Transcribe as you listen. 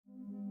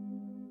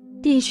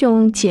弟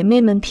兄姐妹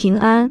们平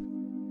安。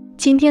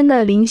今天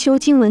的灵修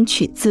经文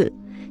取自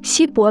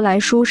希伯来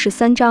书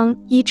13章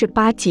1至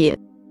8节。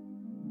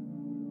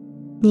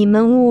你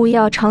们务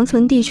要常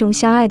存弟兄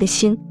相爱的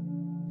心，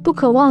不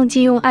可忘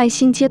记用爱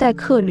心接待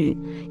客旅，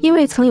因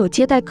为曾有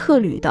接待客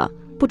旅的，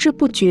不知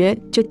不觉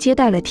就接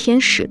待了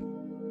天使。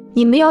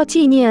你们要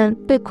纪念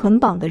被捆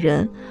绑的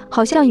人，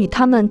好像与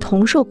他们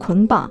同受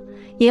捆绑，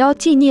也要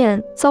纪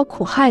念遭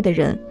苦害的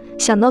人，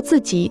想到自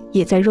己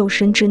也在肉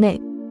身之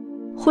内。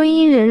婚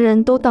姻人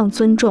人都当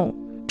尊重，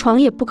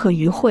床也不可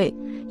逾会，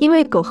因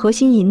为苟合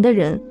行淫的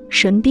人，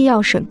神必要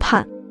审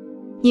判。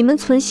你们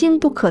存心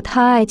不可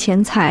贪爱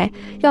钱财，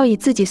要以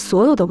自己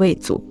所有的为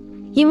主，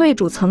因为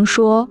主曾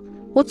说，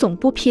我总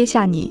不撇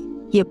下你，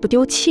也不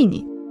丢弃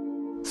你。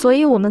所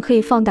以我们可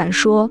以放胆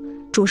说，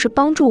主是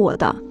帮助我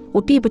的，我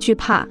必不惧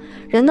怕，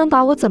人能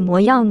把我怎么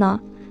样呢？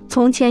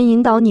从前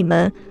引导你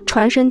们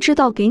传神之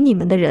道给你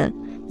们的人，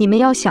你们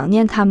要想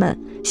念他们，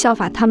效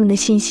法他们的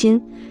信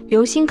心，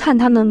留心看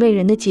他们为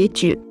人的结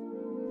局。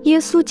耶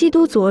稣基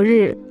督昨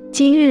日、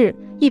今日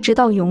一直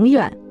到永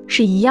远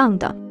是一样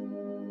的。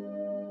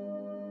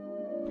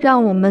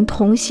让我们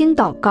同心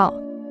祷告。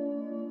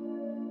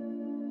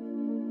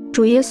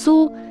主耶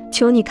稣，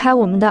求你开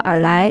我们的耳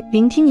来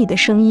聆听你的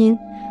声音，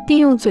并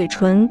用嘴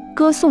唇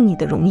歌颂你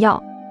的荣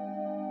耀。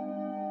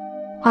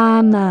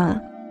阿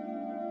们。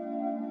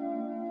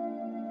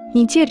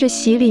你借着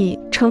洗礼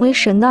成为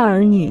神的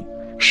儿女，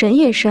神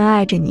也深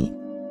爱着你，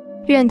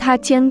愿他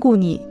坚固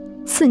你，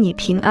赐你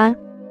平安。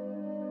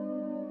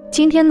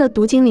今天的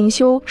读经灵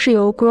修是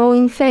由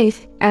Growing Faith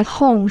at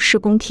Home 事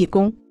工提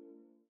供。